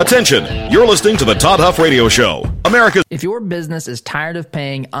Attention, you're listening to the Todd Huff Radio Show, America's... If your business is tired of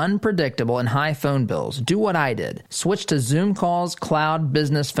paying unpredictable and high phone bills, do what I did. Switch to Zoom Call's cloud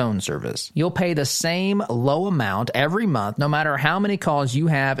business phone service. You'll pay the same low amount every month, no matter how many calls you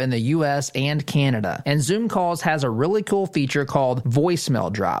have in the U.S. and Canada. And Zoom Calls has a really cool feature called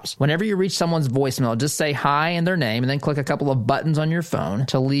voicemail drops. Whenever you reach someone's voicemail, just say hi and their name, and then click a couple of buttons on your phone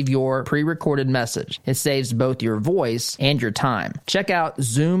to leave your pre-recorded message. It saves both your voice and your time. Check out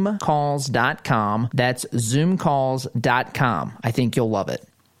zoomcalls.com. That's zoomcalls.com. I think you'll love it.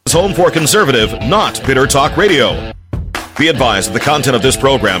 It's home for conservative, not bitter talk radio. Be advised that the content of this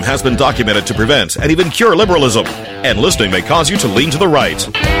program has been documented to prevent and even cure liberalism, and listening may cause you to lean to the right.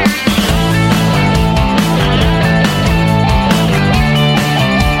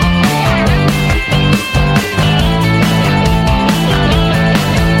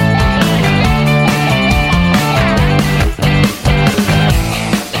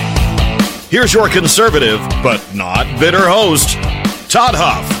 Here's your conservative, but not bitter host, Todd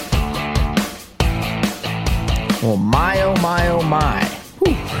Huff. Well, my, oh, my, oh, my.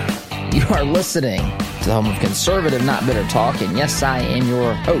 Whew. You are listening to the home of conservative, not bitter talk, and yes, I am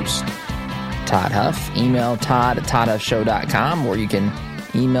your host, Todd Huff. Email Todd at ToddHuffShow.com, where you can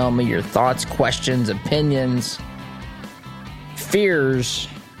email me your thoughts, questions, opinions, fears,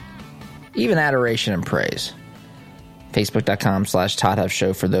 even adoration and praise. Facebook.com/Todd Huff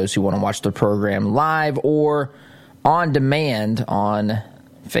Show for those who want to watch the program live or on demand on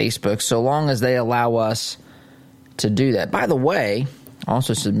Facebook, so long as they allow us to do that. By the way, I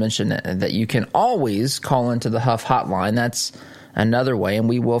also should mention that you can always call into the Huff hotline. That's another way, and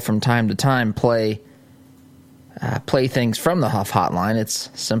we will from time to time play things from the Huff hotline. It's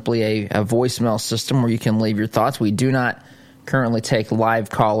simply a voicemail system where you can leave your thoughts. We do not currently take live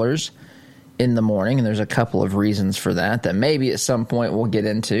callers in the morning, and there's a couple of reasons for that maybe at some point we'll get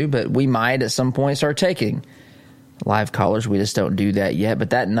into, but we might at some point start taking live callers. We just don't do that yet.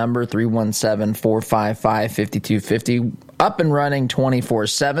 But that number, 317-455-5250, up and running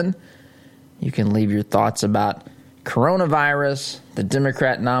 24/7. You can leave your thoughts about coronavirus, the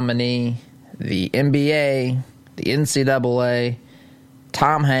Democrat nominee, the NBA, the NCAA,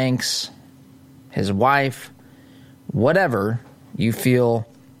 Tom Hanks, his wife, whatever you feel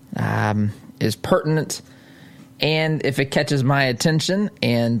is pertinent, and if it catches my attention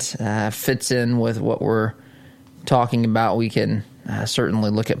and fits in with what we're talking about, we can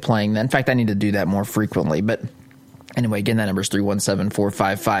certainly look at playing that. In fact, I need to do that more frequently. But anyway, again, that number is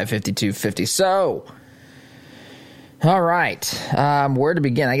 317-455-5250. So, all right, where to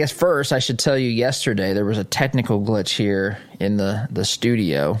begin? I guess first I should tell you yesterday there was a technical glitch here in the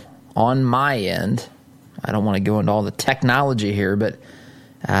studio on my end. I don't want to go into all the technology here, but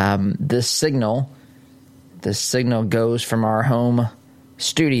this signal goes from our home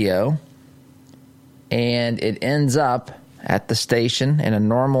studio, and it ends up at the station in a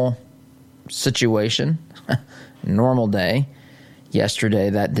normal situation, normal day. Yesterday,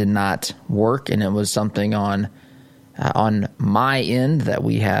 that did not work, and it was something on my end that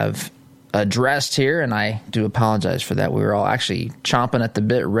we have addressed here, and I do apologize for that. We were all actually chomping at the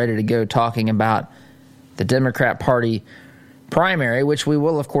bit, ready to go, talking about the Democrat Party primary, which we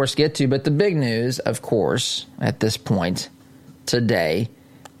will, of course, get to. But the big news, of course, at this point today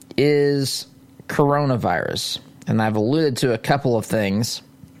is coronavirus. And I've alluded to a couple of things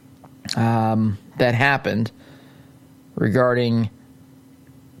that happened regarding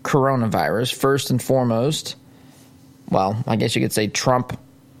coronavirus. First and foremost, well, I guess you could say Trump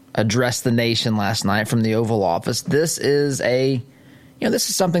addressed the nation last night from the Oval Office. This is this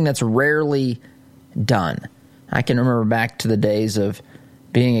is something that's rarely done. I can remember back to the days of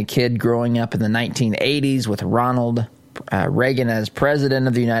being a kid growing up in the 1980s with Ronald Reagan as president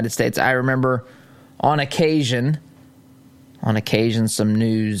of the United States. I remember on occasion some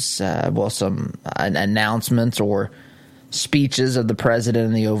news, some announcements or speeches of the president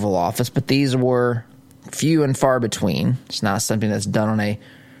in the Oval Office, but these were few and far between. It's not something that's done on a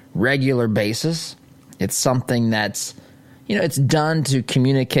regular basis. It's something that's, it's done to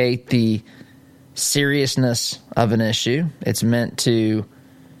communicate the seriousness of an issue. It's meant to,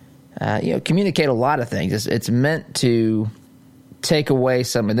 communicate a lot of things. It's meant to take away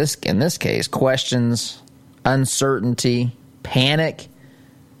some of this, in this case, questions, uncertainty, panic,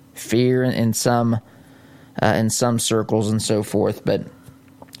 fear in some circles and so forth. But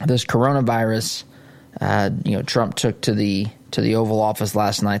this coronavirus, Trump took to the Oval Office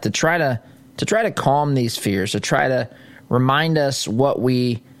last night to try to calm these fears, to try to remind us what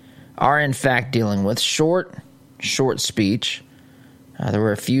we are in fact dealing with. Short speech. There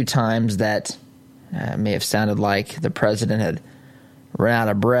were a few times that may have sounded like the president had ran out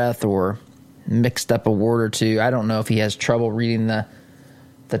of breath or mixed up a word or two. I don't know if he has trouble reading the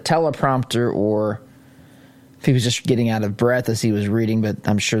teleprompter or if he was just getting out of breath as he was reading, but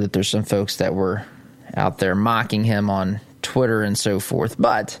I'm sure that there's some folks that were out there mocking him on Twitter and so forth.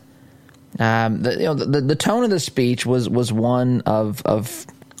 But the tone of the speech was one of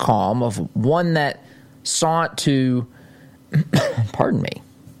calm, of one that sought to, pardon me,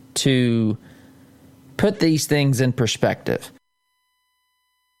 to put these things in perspective.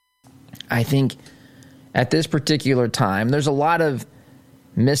 I think at this particular time, there's a lot of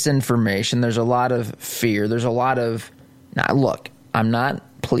misinformation. There's a lot of fear. There's a lot of, now look, I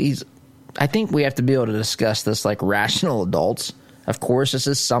think we have to be able to discuss this like rational adults. Of course, this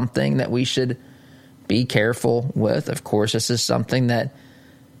is something that we should be careful with. Of course, this is something that,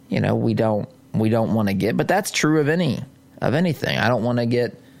 we don't want to get, but that's true of anything. I don't want to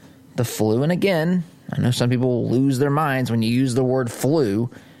get the flu. And again, I know some people will lose their minds when you use the word flu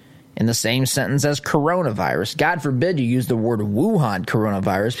in the same sentence as coronavirus. God forbid you use the word Wuhan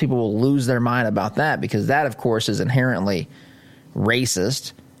coronavirus. People will lose their mind about that because that, of course, is inherently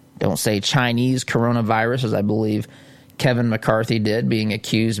racist. Don't say Chinese coronavirus, as I believe Kevin McCarthy did, being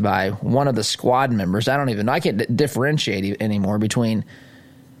accused by one of the squad members. I don't even know. I can't differentiate anymore between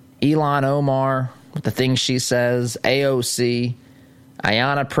Ilhan Omar, the things she says, AOC,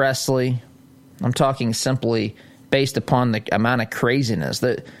 Ayanna Pressley. I'm talking simply based upon the amount of craziness.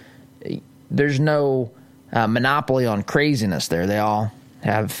 There's no monopoly on craziness there. They all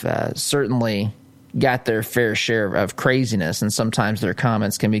have certainly got their fair share of craziness, and sometimes their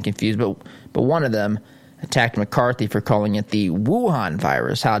comments can be confused. But one of them attacked McCarthy for calling it the Wuhan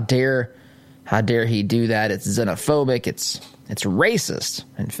virus. How dare he do that? It's xenophobic. It's racist,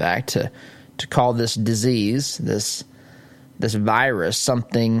 in fact, to call this disease, this virus,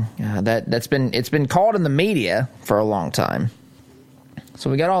 something that's been called in the media for a long time. So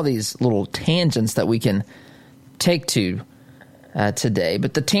we got all these little tangents that we can take to today,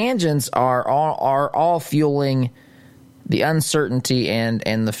 but the tangents are all fueling the uncertainty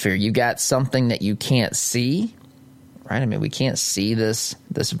and the fear. You got something that you can't see, right? I mean, we can't see this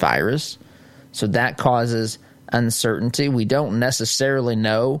virus, so that causes uncertainty. We don't necessarily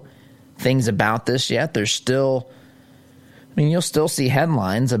know things about this yet. There's still, you'll still see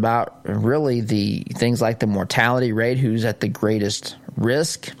headlines about really the things like the mortality rate, who's at the greatest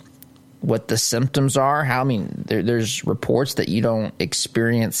risk, what the symptoms are. There's reports that you don't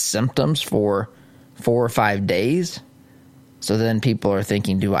experience symptoms for 4 or 5 days. So then people are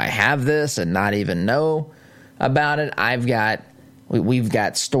thinking, do I have this and not even know about it? We've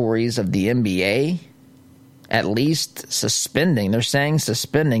got stories of the NBA at least suspending. They're saying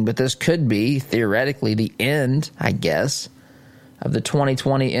suspending, but this could be theoretically the end, I guess, of the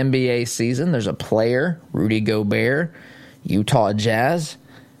 2020 NBA season. There's a player, Rudy Gobert, Utah Jazz.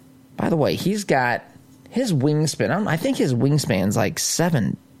 By the way, he's got his wingspan. I think his wingspan's like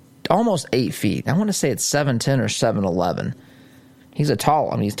almost 8 feet. I want to say it's 7'10" or 7'11". He's he's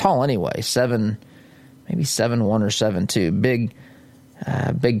tall anyway. Maybe 7'1" or 7'2".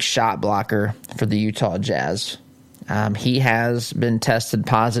 Big shot blocker for the Utah Jazz. He has been tested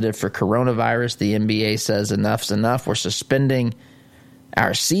positive for coronavirus. The NBA says enough's enough. We're suspending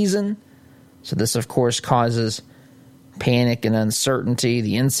our season. So this, of course, causes panic and uncertainty.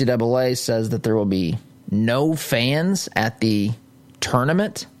 The NCAA says that there will be no fans at the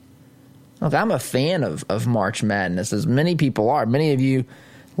tournament. Look, I'm a fan of March Madness, as many people are, many of you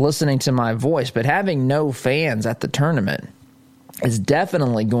listening to my voice, but having no fans at the tournament is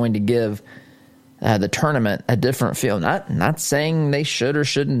definitely going to give the tournament a different feel. Not saying they should or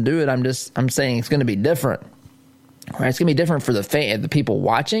shouldn't do it. I'm saying it's going to be different. Right? It's going to be different for the people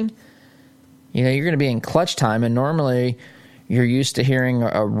watching. You're going to be in clutch time, and normally you're used to hearing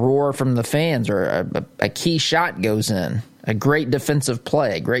a roar from the fans or a key shot goes in, a great defensive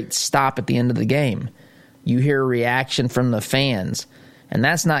play, a great stop at the end of the game. You hear a reaction from the fans, and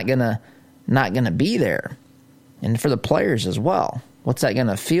that's not gonna be there. And for the players as well, what's that going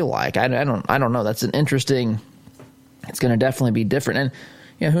to feel like? I don't know. That's an interesting. It's going to definitely be different,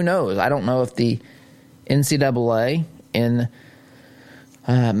 and who knows? I don't know if the NCAA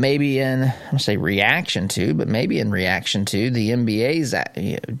maybe in I don't say reaction to, but maybe in reaction to the NBA's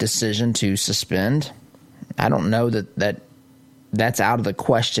decision to suspend. I don't know that's out of the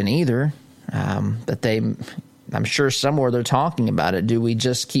question either. I'm sure somewhere they're talking about it. Do we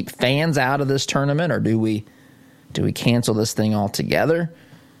just keep fans out of this tournament, or do we cancel this thing altogether?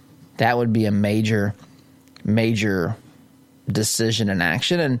 That would be a major decision and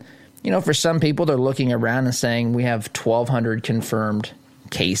action. And, for some people, they're looking around and saying we have 1,200 confirmed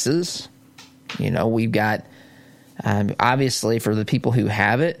cases. We've got Obviously, for the people who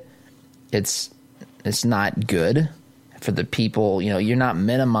have it, it's not good. For the people, you're not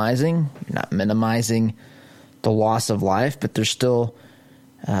minimizing the loss of life, but there's still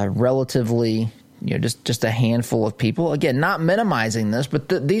relatively, just a handful of people. Again, not minimizing this,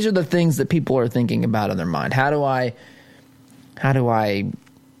 but these are the things that people are thinking about in their mind. How do I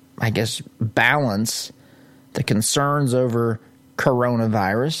guess, balance the concerns over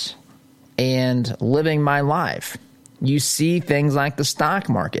coronavirus and living my life? You see things like the stock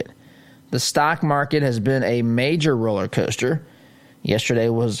market. The stock market has been a major roller coaster. Yesterday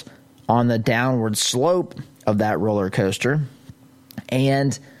was on the downward slope of that roller coaster.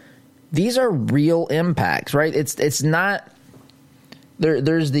 And these are real impacts, right? It's not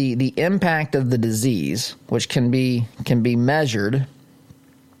there's the impact of the disease, which can be measured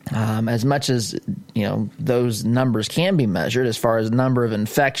as much as those numbers can be measured as far as number of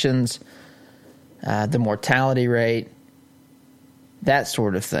infections, the mortality rate, that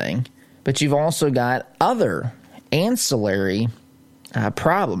sort of thing. But you've also got other ancillary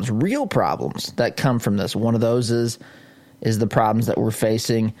problems, real problems that come from this. One of those is the problems that we're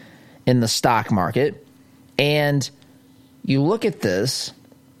facing in the stock market. And you look at this,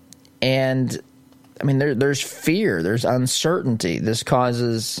 and there's fear, there's uncertainty. This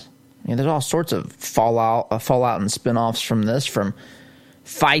causes, there's all sorts of fallout and spinoffs from this, from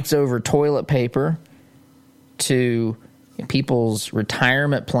fights over toilet paper to people's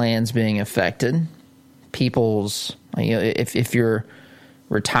retirement plans being affected. People's, if you're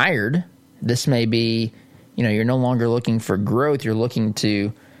retired, this may be, you're no longer looking for growth. You're looking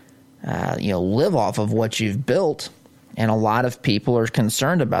to, live off of what you've built. And a lot of people are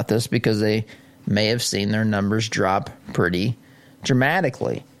concerned about this because they may have seen their numbers drop pretty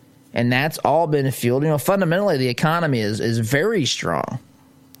dramatically. And that's all been fueled. Fundamentally, the economy is very strong,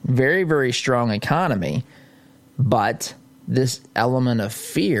 very, very strong economy. But this element of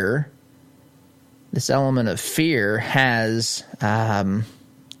fear has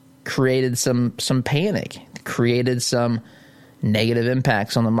created some panic, created some negative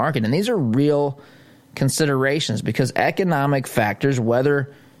impacts on the market. And these are real considerations because economic factors,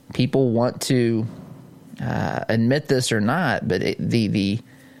 whether people want to admit this or not, but the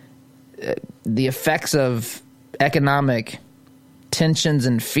effects of economic tensions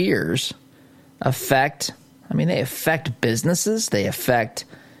and fears affect businesses. They affect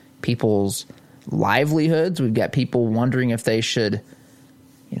people's livelihoods. We've got people wondering if they should,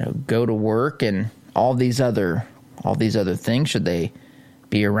 go to work and all these other things. Should they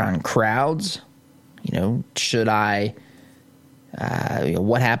be around crowds? Should I?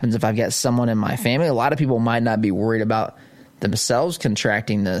 What happens if I've got someone in my family? A lot of people might not be worried about themselves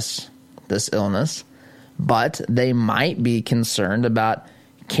contracting this illness, but they might be concerned about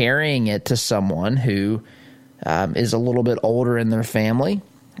carrying it to someone who is a little bit older in their family,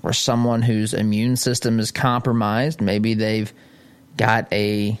 or someone whose immune system is compromised. Maybe they've got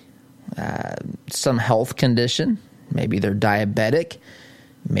some health condition. Maybe they're diabetic.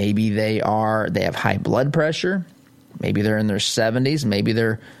 Maybe they have high blood pressure. Maybe they're in their 70s. Maybe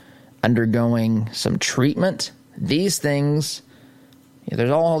they're undergoing some treatment. These things,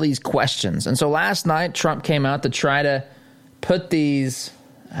 there's all these questions. And so last night, Trump came out to try to put these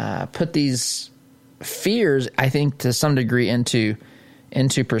fears, I think, to some degree into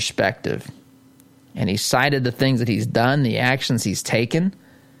perspective. And he cited the things that he's done, the actions he's taken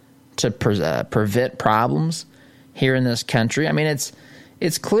to prevent problems here in this country.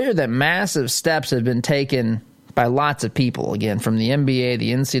 It's clear that massive steps have been taken by lots of people. Again, from the NBA,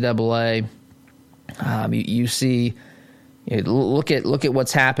 the NCAA. You see, look at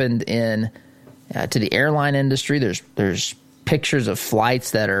what's happened to the airline industry. There's pictures of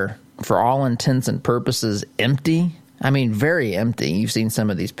flights that are, for all intents and purposes, empty. Very empty. You've seen some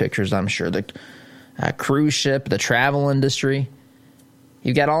of these pictures, I'm sure. The cruise ship, the travel industry.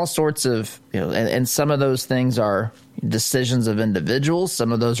 You've got all sorts of, and some of those things are decisions of individuals.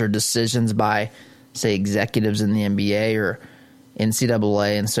 Some of those are decisions by, say, executives in the NBA or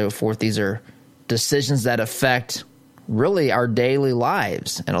NCAA and so forth. These are decisions that affect really our daily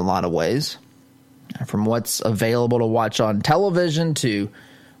lives in a lot of ways, from what's available to watch on television to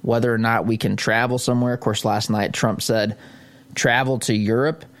whether or not we can travel somewhere. Of course, last night Trump said travel to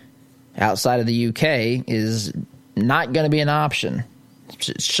Europe outside of the UK is not going to be an option.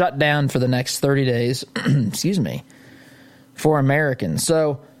 It's shut down for the next 30 days, excuse me, for Americans.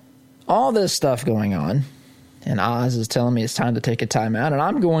 So all this stuff going on, and Oz is telling me it's time to take a timeout, and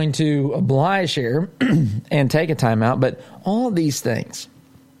I'm going to oblige here and take a timeout. But all these things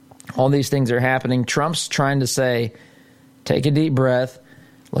are happening. Trump's trying to say, take a deep breath.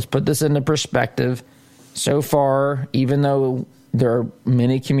 Let's put this into perspective. So far, even though there are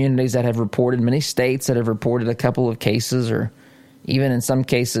many communities that have reported, many states that have reported a couple of cases, or even in some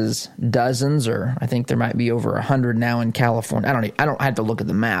cases dozens, or I think there might be over 100 now in California. I don't have to look at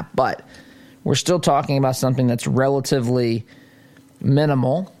the map, but we're still talking about something that's relatively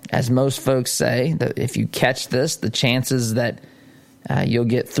minimal, as most folks say. That if you catch this, the chances that you'll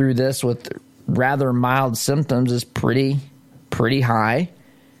get through this with rather mild symptoms is pretty high.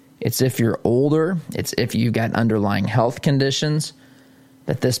 It's if you're older, it's if you've got underlying health conditions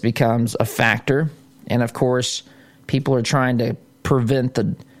that this becomes a factor. And of course, people are trying to prevent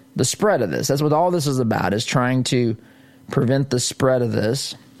the spread of this. That's what all this is about, is trying to prevent the spread of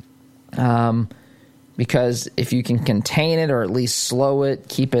this. Because if you can contain it, or at least slow it,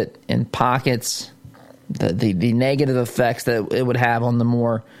 keep it in pockets, the negative effects that it would have on the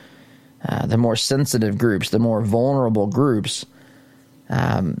more sensitive groups, the more vulnerable groups,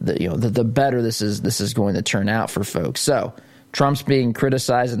 the better this is going to turn out for folks. So Trump's being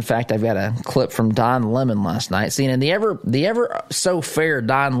criticized. In fact, I've got a clip from Don Lemon last night. CNN, the ever so fair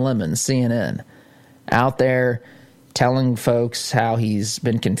Don Lemon, CNN, out there telling folks how he's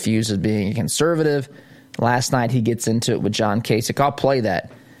been confused as being a conservative. Last night he gets into it with John Kasich. I'll play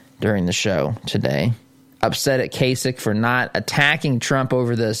that during the show today. Upset at Kasich for not attacking Trump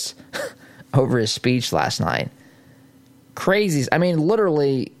over this, over his speech last night. Crazy. I mean,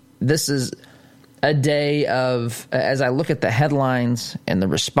 literally, this is a day of, as I look at the headlines and the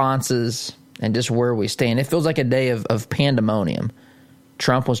responses and just where we stand, it feels like a day of pandemonium.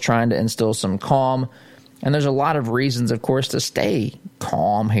 Trump was trying to instill some calm, and there's a lot of reasons, of course, to stay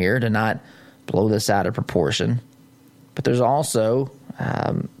calm here, to not blow this out of proportion. But there's also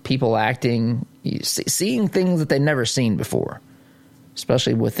people acting, seeing things that they've never seen before,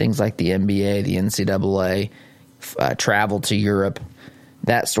 especially with things like the NBA, the NCAA, travel to Europe,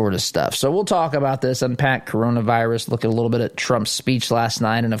 that sort of stuff. So we'll talk about this, unpack coronavirus, look at a little bit at Trump's speech last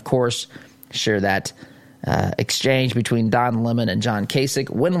night, and of course, share that exchange between Don Lemon and John Kasich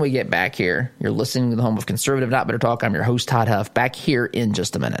when we get back here. You're listening to the home of Conservative Not Bitter Talk. I'm your host, Todd Huff, back here in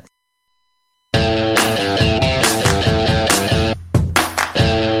just a minute.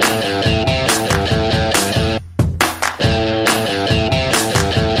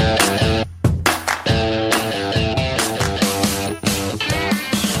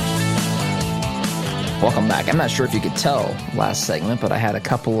 Welcome back. I'm not sure if you could tell last segment, but I had a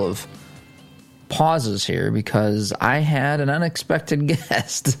couple of pauses here because I had an unexpected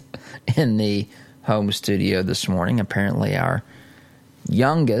guest in the home studio this morning. Apparently our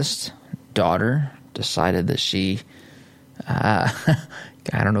youngest daughter decided that she,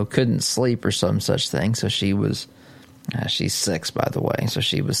 couldn't sleep or some such thing. So she was, she's 6, by the way. So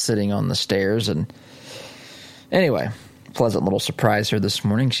she was sitting on the stairs. And anyway, pleasant little surprise here this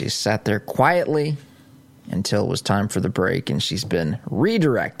morning. She sat there quietly until it was time for the break, and she's been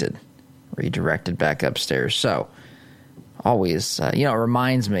redirected back upstairs. So always, it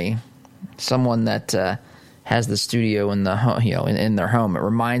reminds me, someone that has the studio in the in their home. It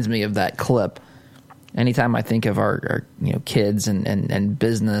reminds me of that clip. Anytime I think of our kids and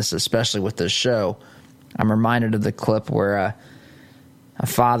business, especially with this show, I'm reminded of the clip where a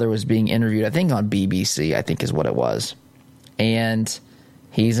father was being interviewed, I think on BBC, I think is what it was, and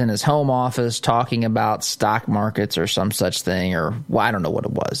he's in his home office talking about stock markets or some such thing, or I don't know what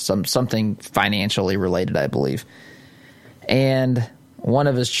it was, something financially related, I believe. And one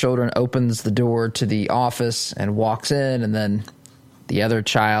of his children opens the door to the office and walks in, and then the other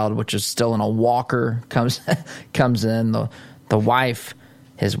child, which is still in a walker, comes in.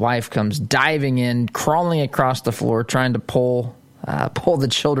 His wife comes diving in, crawling across the floor, trying to pull the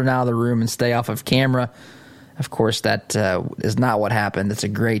children out of the room and stay off of camera. Of course, that is not what happened. It's a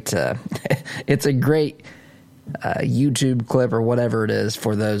great, YouTube clip or whatever it is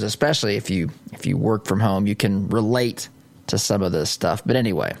for those, especially if you work from home, you can relate to some of this stuff. But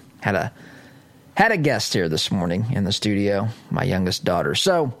anyway, had a guest here this morning in the studio, my youngest daughter.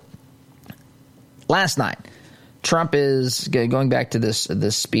 So last night, Trump is going back to this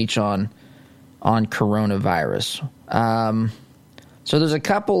speech on coronavirus. So there's a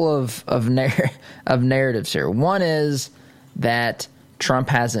couple of narratives here. One is that Trump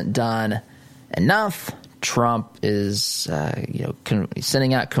hasn't done enough. Trump is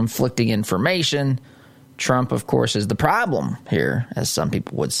sending out conflicting information. Trump, of course, is the problem here, as some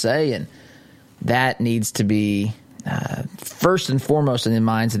people would say, and that needs to be first and foremost in the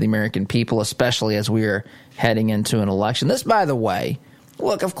minds of the American people, especially as we are heading into an election. This, by the way,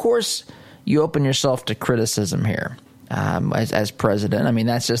 look, of course, you open yourself to criticism here. As president. I mean,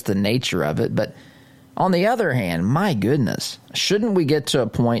 that's just the nature of it. But on the other hand, my goodness, shouldn't we get to a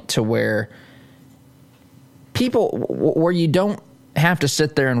point to where people where you don't have to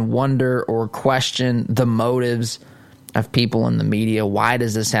sit there and wonder or question the motives of people in the media. Why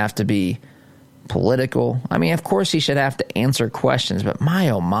does this have to be political? I mean, of course he should have to answer questions, but my,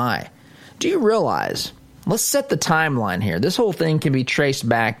 oh my. Do you realize, let's set the timeline here. This whole thing can be traced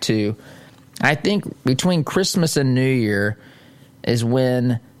back to, I think, between Christmas and New Year is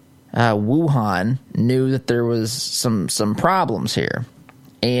when Wuhan knew that there was some problems here.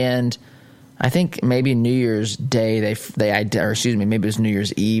 And I think maybe New Year's Day, maybe it was New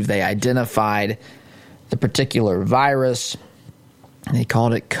Year's Eve, they identified the particular virus. They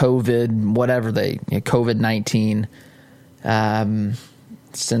called it COVID, COVID-19.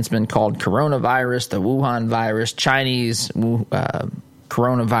 Since been called coronavirus, the Wuhan virus, Chinese coronavirus,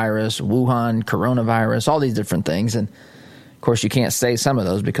 Wuhan coronavirus, all these different things. And, of course, you can't say some of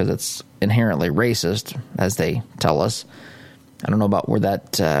those because it's inherently racist, as they tell us. I don't know about where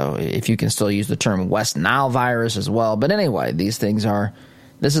that, if you can still use the term West Nile virus as well. But anyway, this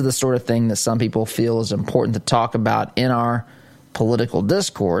is the sort of thing that some people feel is important to talk about in our political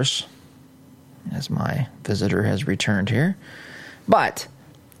discourse, as my visitor has returned here. But,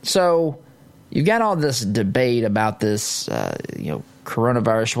 so you've got all this debate about this,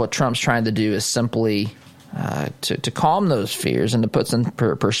 coronavirus. What Trump's trying to do is simply to calm those fears and to put some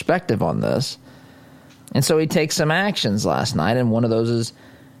perspective on this. And so he takes some actions last night, and one of those is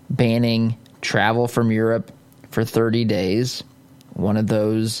banning travel from Europe for 30 days. One of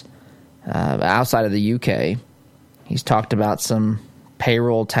those outside of the UK. He's talked about some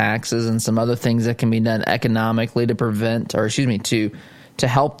payroll taxes and some other things that can be done economically to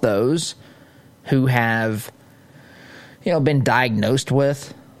help those who have, been diagnosed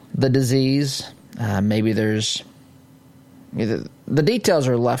with the disease. Maybe there's the details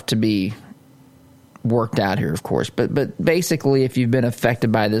are left to be worked out here, of course. But basically, if you've been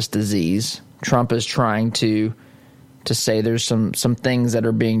affected by this disease, Trump is trying to say there's some things that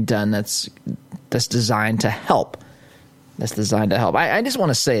are being done that's designed to help. That's designed to help. I just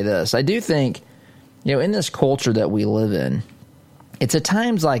want to say this. I do think, in this culture that we live in, it's at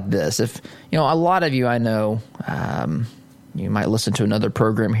times like this. If, a lot of you I know, you might listen to another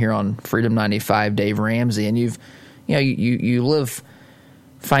program here on Freedom 95, Dave Ramsey, and you live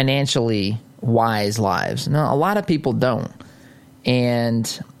financially wise lives. No, a lot of people don't.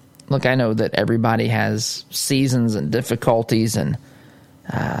 And look, I know that everybody has seasons and difficulties, and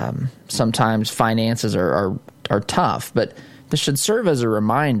sometimes finances are tough. But this should serve as a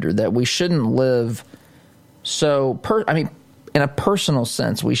reminder that we shouldn't live in a personal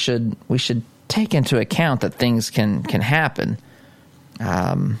sense. We should take into account that things can happen,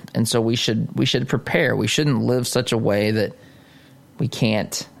 and so we should prepare. We shouldn't live such a way that we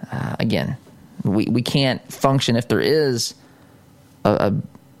can't. We can't function if there is a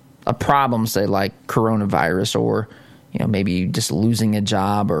problem, say like coronavirus, or maybe just losing a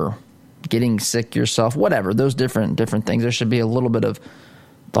job or getting sick yourself, whatever. Those different things. There should be a little bit of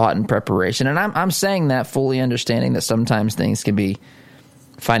thought and preparation. And I'm saying that fully understanding that sometimes things can be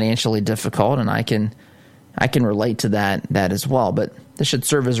financially difficult, and I can relate to that as well. But this should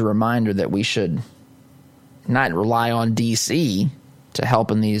serve as a reminder that we should not rely on D.C. to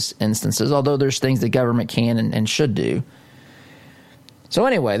help in these instances, although there's things the government can and should do. So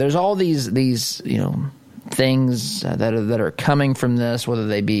anyway, there's all these things that are coming from this, whether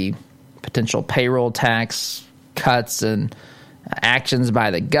they be potential payroll tax cuts and actions by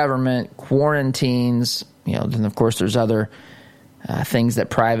the government, quarantines. Then of course there's other things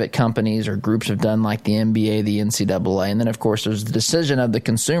that private companies or groups have done, like the NBA, the NCAA, and then of course there's the decision of the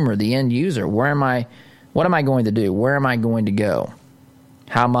consumer, the end user. What am I going to do? Where am I going to go?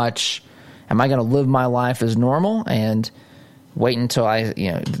 How much am I going to live my life as normal and wait until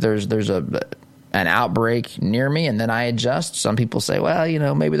there's an outbreak near me and then I adjust? Some people say,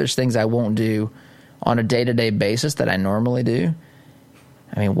 well, maybe there's things I won't do on a day-to-day basis that I normally do.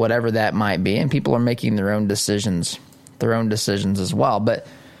 I mean, whatever that might be, and people are making their own decisions as well. But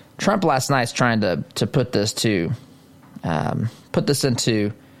Trump last night's trying to put this into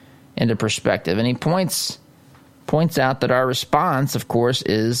perspective, and he points out that our response, of course,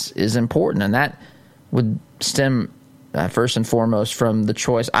 is important, and that would stem first and foremost from the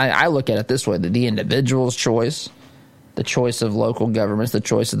choice. I look at it this way: the individual's choice, the choice of local governments, the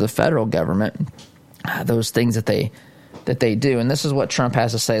choice of the federal government, those things that they do. And this is what Trump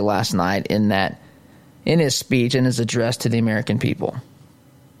has to say last night in his speech, in his address to the American people.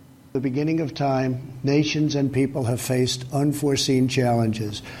 At the beginning of time, nations and people have faced unforeseen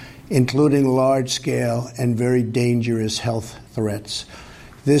challenges, including large-scale and very dangerous health threats.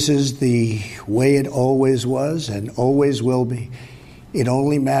 This is the way it always was and always will be. It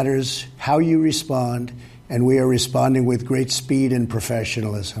only matters how you respond and we are responding with great speed and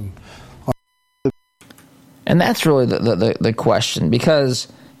professionalism. And that's really the question, because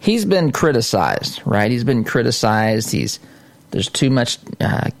he's been criticized, right? He's been criticized. There's too much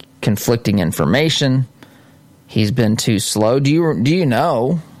conflicting information. He's been too slow. Do you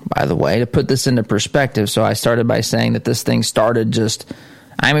know, by the way, to put this into perspective, so I started by saying that this thing started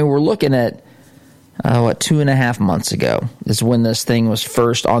we're looking at, 2.5 months ago is when this thing was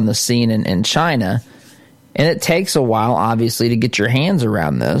first on the scene in China. And it takes a while, obviously, to get your hands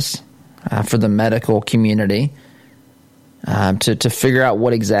around this for the medical community to figure out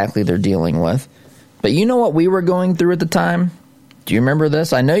what exactly they're dealing with. But you know what we were going through at the time? Do you remember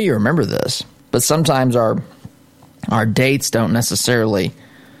this? I know you remember this, but sometimes our dates don't necessarily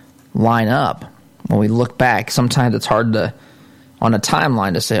line up. When we look back, sometimes it's hard to, on a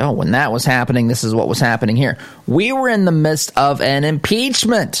timeline, to say, oh, when that was happening, this is what was happening here. We were in the midst of an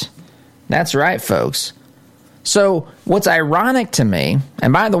impeachment. That's right, folks. So what's ironic to me,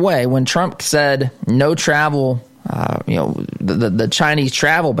 and by the way, when Trump said no travel, the Chinese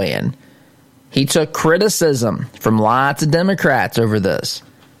travel ban, he took criticism from lots of Democrats over this.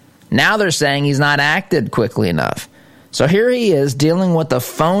 Now they're saying he's not acted quickly enough. So here he is dealing with a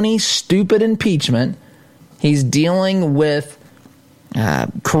phony, stupid impeachment. He's dealing with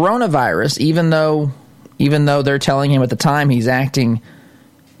coronavirus, even though they're telling him at the time he's acting,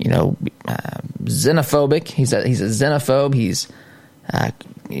 xenophobic. He's a xenophobe. He's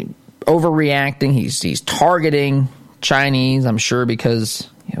overreacting. He's targeting Chinese, I'm sure, because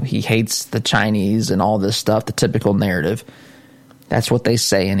he hates the Chinese and all this stuff, the typical narrative. That's what they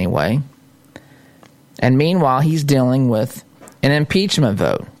say anyway. And meanwhile, he's dealing with an impeachment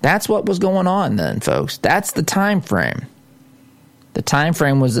vote. That's what was going on then, folks. That's the time frame. The time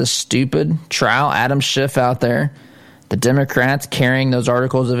frame was this stupid trial. Adam Schiff out there, the Democrats carrying those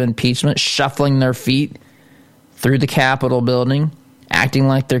articles of impeachment, shuffling their feet through the Capitol building, acting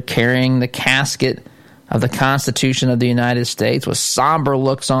like they're carrying the casket of the Constitution of the United States with somber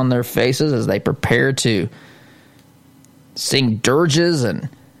looks on their faces as they prepare to sing dirges and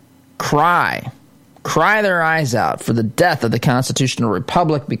cry their eyes out for the death of the constitutional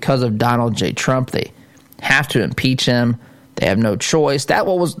republic because of Donald J. Trump. They have to impeach him. They have no choice.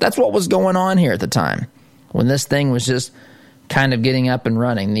 That's what was going on here at the time when this thing was just kind of getting up and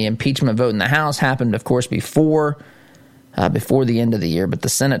running. The impeachment vote in the House happened, of course, before the end of the year, but the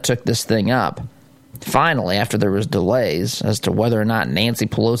Senate took this thing up finally after there was delays as to whether or not Nancy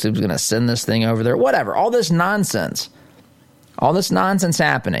Pelosi was going to send this thing over there. Whatever. All this nonsense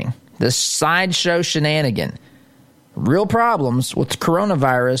happening. This sideshow shenanigan. Real problems with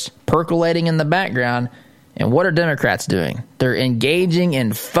coronavirus percolating in the background. And what are Democrats doing? They're engaging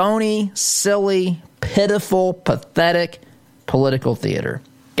in phony, silly, pitiful, pathetic political theater.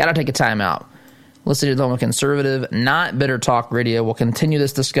 Got to take a time out. Listen to the Conservative, Not Bitter Talk Radio. We'll continue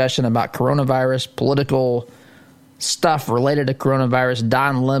this discussion about coronavirus, political stuff related to coronavirus.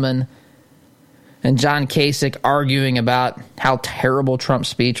 Don Lemon and John Kasich arguing about how terrible Trump's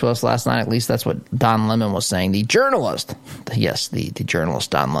speech was last night. At least that's what Don Lemon was saying. The journalist. Yes, the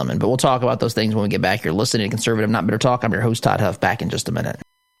journalist Don Lemon. But we'll talk about those things when we get back here. Listening to Conservative, Not Bitter Talk. I'm your host, Todd Huff. Back in just a minute.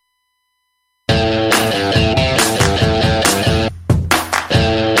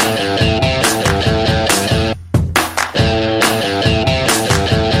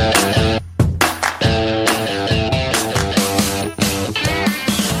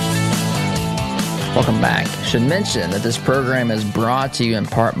 Welcome back. Should mention that this program is brought to you in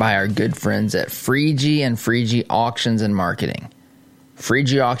part by our good friends at Freegee and Freegee Auctions and Marketing.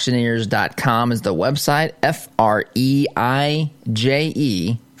 FreegeeAuctioneers.com is the website. Freije,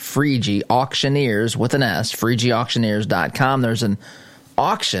 Freegee Auctioneers with an S. FreegeeAuctioneers.com. There's an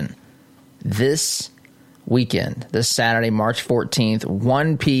auction this weekend, this Saturday, March 14th,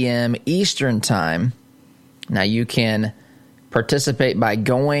 1 p.m. Eastern Time. Now you can participate by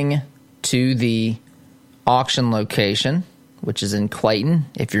going to the auction location, which is in Clayton.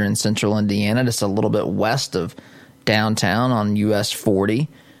 If you're in central Indiana, just a little bit west of downtown on US 40.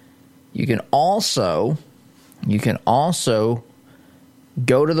 You can also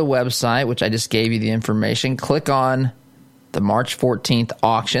go to the website, which I just gave you the information. Click on the March 14th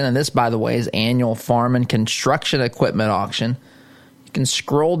auction. And this, by the way, is annual farm and construction equipment auction. You can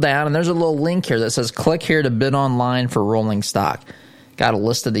scroll down, and there's a little link here that says click here to bid online for rolling stock. Got a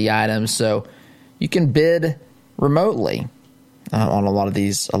list of the items, so you can bid remotely on a lot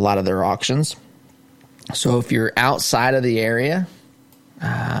of their auctions. So if you're outside of the area,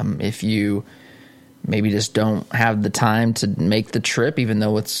 if you maybe just don't have the time to make the trip, even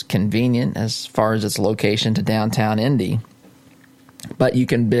though it's convenient as far as its location to downtown Indy, but you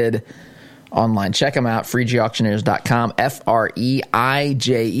can bid online. Check them out, freegauctioneers.com,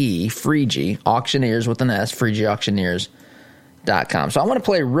 F-R-E-I-J-E, Freegee, auctioneers with an S, freegauctioneers.com. So I want to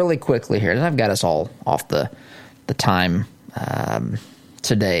play really quickly here. I've got us all off the time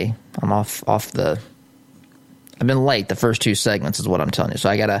today. I'm off the... I've been late. The first two segments is what I'm telling you. So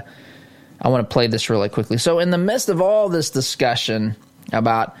I want to play this really quickly. So in the midst of all this discussion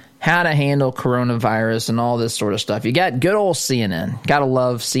about how to handle coronavirus and all this sort of stuff, you got good old CNN. Gotta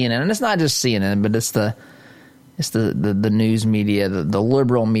love CNN. And it's not just CNN, but it's the news media, the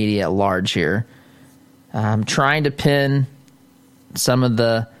liberal media at large here, trying to pin some of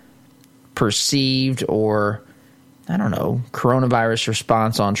the perceived or, I don't know, coronavirus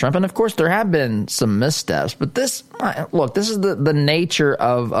response on Trump. And of course, there have been some missteps, but this is the nature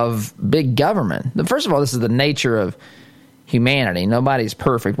of big government. What this is the nature of humanity. Nobody's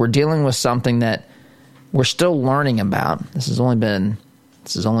perfect. We're dealing with something that we're still learning about. This has only been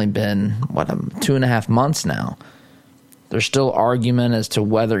 2.5 months now. There's still argument as to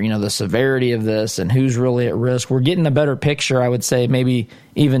whether, the severity of this and who's really at risk. We're getting a better picture, I would say, maybe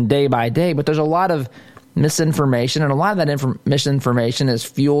even day by day, but there's a lot of misinformation, and a lot of that misinformation is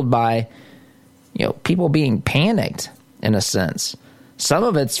fueled by, people being panicked in a sense. Some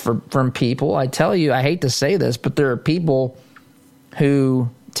of it's from people, I tell you, I hate to say this, but there are people who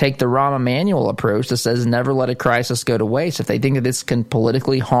take the Rahm Emanuel approach that says never let a crisis go to waste. If they think that this can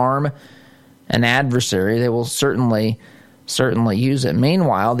politically harm an adversary, they will certainly use it.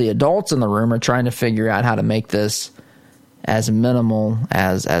 Meanwhile, the adults in the room are trying to figure out how to make this as minimal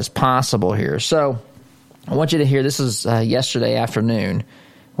as possible here. So I want you to hear, this is yesterday afternoon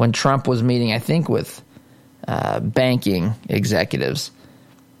when Trump was meeting, I think, with banking executives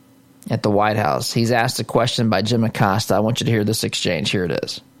at the White House. He's asked a question by Jim Acosta. I want you to hear this exchange. Here it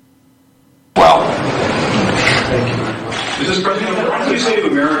is. Well, thank you. Mr. President, what do you say to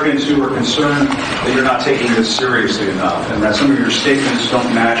Americans who are concerned that you're not taking this seriously enough and that some of your statements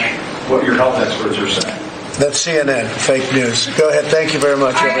don't match what your health experts are saying? That's CNN, fake news. Go ahead. Thank you very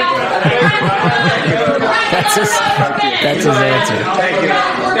much, everybody. That's his answer. Thank you.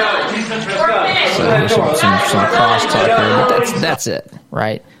 So there's some crosstalk there, but that's it,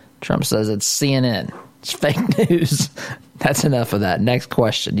 right? Trump says it's CNN. It's fake news. That's enough of that. Next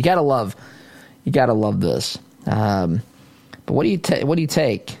question. You gotta love this. But what do you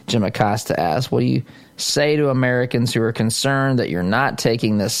take? Jim Acosta asks. What do you say to Americans who are concerned that you're not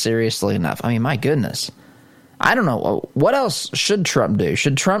taking this seriously enough? I mean, my goodness. I don't know. What else should Trump do?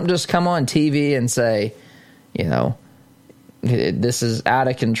 Should Trump just come on TV and say, this is out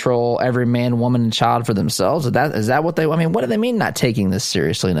of control, every man, woman, and child for themselves? Is that what what do they mean not taking this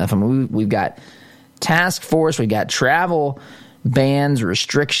seriously enough? I mean, we've got task force, we've got travel bans,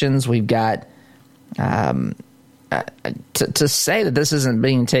 restrictions, we've got to say that this isn't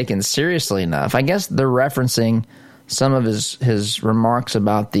being taken seriously enough. I guess they're referencing some of his remarks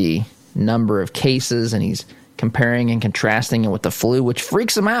about the number of cases, and he's comparing and contrasting it with the flu, which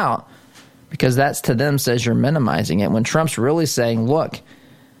freaks them out because that's, to them, says you're minimizing it. When Trump's really saying, look,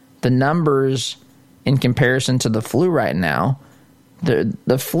 the numbers in comparison to the flu right now,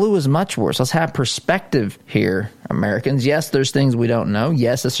 the flu is much worse. Let's have perspective here, Americans. Yes, there's things we don't know.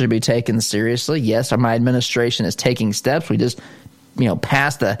 Yes, this should be taken seriously. Yes, my administration is taking steps. We just,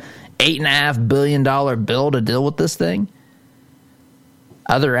 passed a $8.5 billion bill to deal with this thing.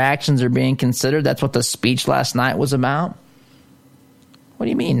 Other actions are being considered. That's what the speech last night was about. What do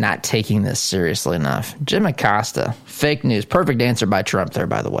you mean not taking this seriously enough? Jim Acosta, fake news. Perfect answer by Trump there,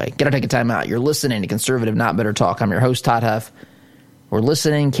 by the way. Got to take a time out. You're listening to Conservative Not Bitter Talk. I'm your host, Todd Huff. Where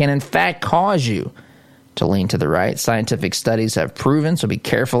listening can, in fact, cause you to lean to the right. Scientific studies have proven, so be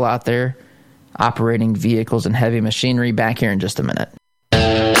careful out there operating vehicles and heavy machinery. Back here in just a minute.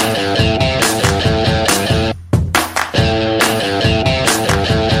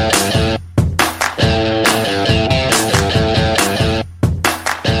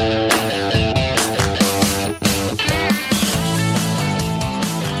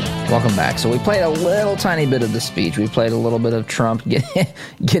 Welcome back. So we played a little tiny bit of the speech. We played a little bit of Trump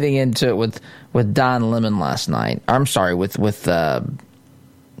getting into it with Don Lemon last night. I'm sorry, with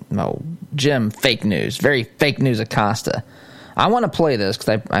Jim Fake News. Very fake news Acosta. I want to play this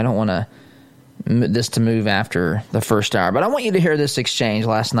because I don't want this to move after the first hour. But I want you to hear this exchange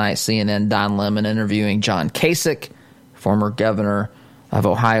last night. CNN, Don Lemon interviewing John Kasich, former governor of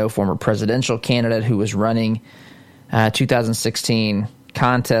Ohio, former presidential candidate who was running 2016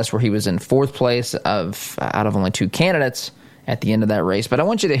 contest where he was in fourth place out of only two candidates at the end of that race. But I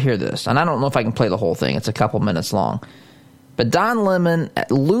want you to hear this, and I don't know if I can play the whole thing. It's a couple minutes long. But Don Lemon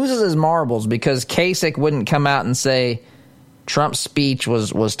loses his marbles because Kasich wouldn't come out and say, Trump's speech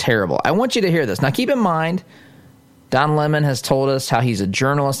was terrible. I want you to hear this. Now, keep in mind, Don Lemon has told us how he's a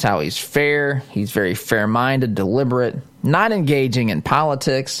journalist, how he's fair. He's very fair-minded, deliberate, not engaging in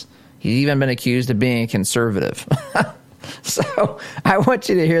politics. He's even been accused of being a conservative. So I want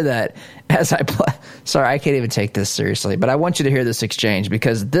you to hear that as I play. Sorry, I can't even take this seriously, but I want you to hear this exchange,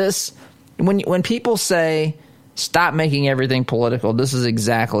 because this, when people say stop making everything political, this is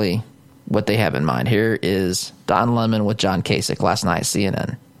exactly what they have in mind. Here is Don Lemon with John Kasich last night,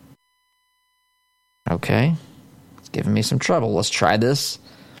 CNN. Okay, it's giving me some trouble. Let's try this.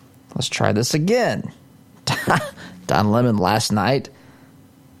 Let's try this again. Don Lemon last night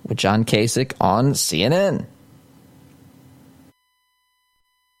with John Kasich on CNN.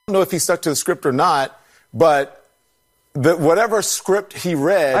 I don't know if he stuck to the script or not, but whatever script he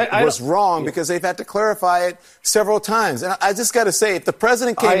read was wrong, because they've had to clarify it several times. And I just got to say, if the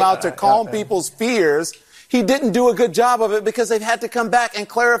president came out to calm people's fears, he didn't do a good job of it, because they've had to come back and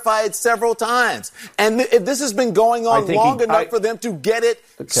clarify it several times. And this has been going on long enough for them to get it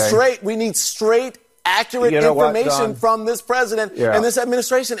straight. We need straight, accurate information from this president and this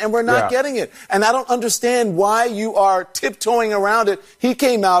administration, and we're not getting it. And I don't understand why you are tiptoeing around it. He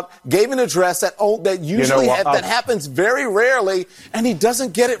came out, gave an address that usually that happens very rarely, and he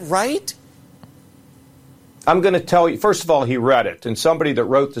doesn't get it right. I'm going to tell you, first of all, he read it, and somebody that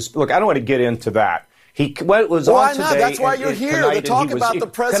wrote this, look, I don't want to get into that. It was on today. That's why you're here, to talk about the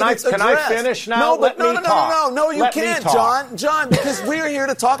president's address. Can I finish now? No, you can't, John, because we're here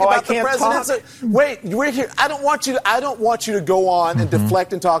to talk about the president's. Wait, we're here. I don't want you to go on and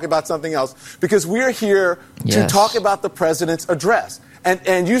deflect and talk about something else, because we're here to talk about the president's address.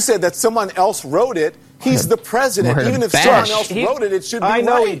 And you said that someone else wrote it. He's the president. Even if someone else wrote it, it should be right. I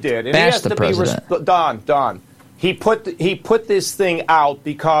know he did. And he has to be Don. He put this thing out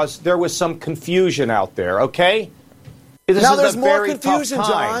because there was some confusion out there, okay? Now there's more confusion,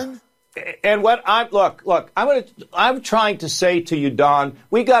 John. And what I'm trying to say to you, Don,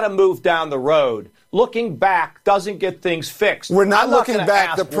 we got to move down the road. Looking back doesn't get things fixed. We're not looking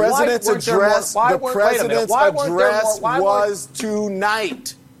back. The president's address was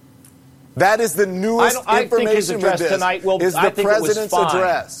tonight. That is the newest information. I think his address tonight is the president's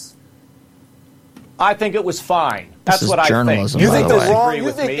address. I think it was fine. That's what I think. You think wrong?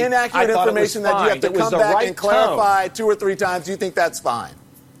 You think inaccurate information that you have to come back and clarify 2 or 3 times? You think that's fine?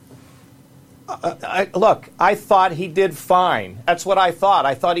 Look, I thought he did fine. That's what I thought.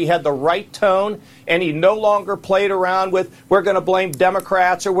 I thought he had the right tone, and he no longer played around with, we're going to blame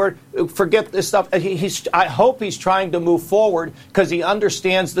Democrats, or forget this stuff. I hope he's trying to move forward, because he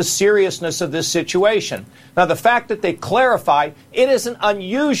understands the seriousness of this situation. Now, the fact that they clarify, it isn't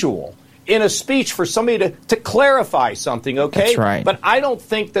unusual in a speech for somebody to clarify something, okay? That's right. But I don't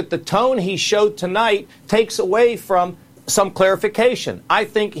think that the tone he showed tonight takes away from some clarification. I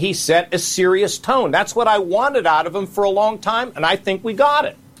think he set a serious tone. That's what I wanted out of him for a long time, and I think we got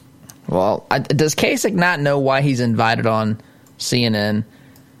it. Well, does Kasich not know why he's invited on CNN?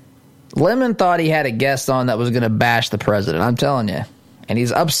 Lemon thought he had a guest on that was going to bash the president, I'm telling you. And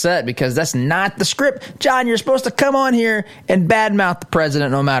he's upset because that's not the script. John, you're supposed to come on here and badmouth the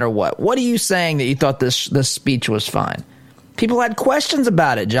president no matter what. What are you saying that you thought this speech was fine? People had questions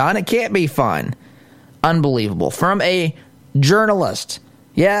about it, John. It can't be fine. Unbelievable. From a journalist.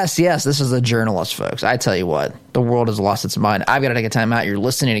 Yes, this is a journalist, folks. I tell you what, the world has lost its mind. I've got to take a time out. You're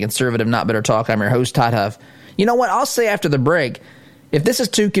listening to Conservative Not Bitter Talk. I'm your host, Todd Huff. You know what? I'll say after the break, if this is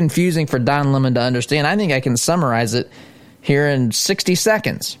too confusing for Don Lemon to understand, I think I can summarize it here in 60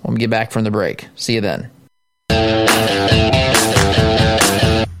 seconds when we get back from the break. See you then.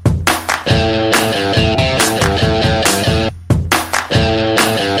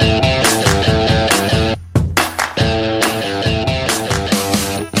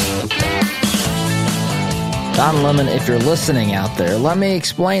 Don Lemon, if you're listening out there, let me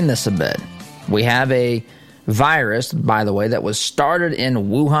explain this a bit. We have a virus, by the way, that was started in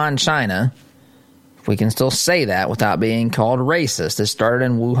Wuhan, China. If we can still say that without being called racist. It started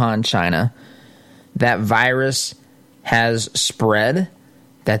in Wuhan, China. That virus has spread.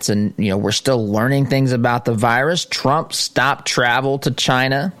 We're still learning things about the virus. Trump stopped travel to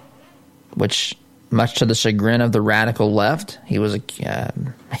China, which, much to the chagrin of the radical left, he was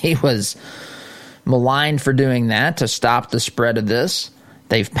maligned for doing that to stop the spread of this.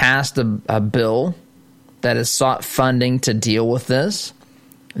 They've passed a bill that has sought funding to deal with this.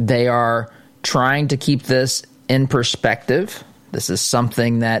 They are trying to keep this in perspective. This is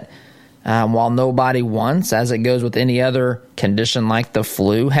something that, while nobody wants, as it goes with any other condition like the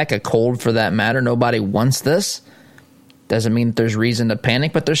flu, heck, a cold for that matter, nobody wants this. Doesn't mean that there's reason to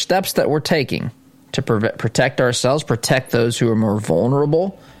panic, but there's steps that we're taking to protect ourselves, protect those who are more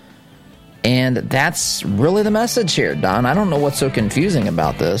vulnerable. And that's really the message here, Don. I don't know what's so confusing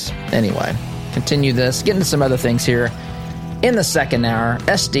about this. Anyway, continue this. Get into some other things here in the second hour.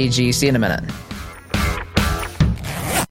 SDG. See you in a minute.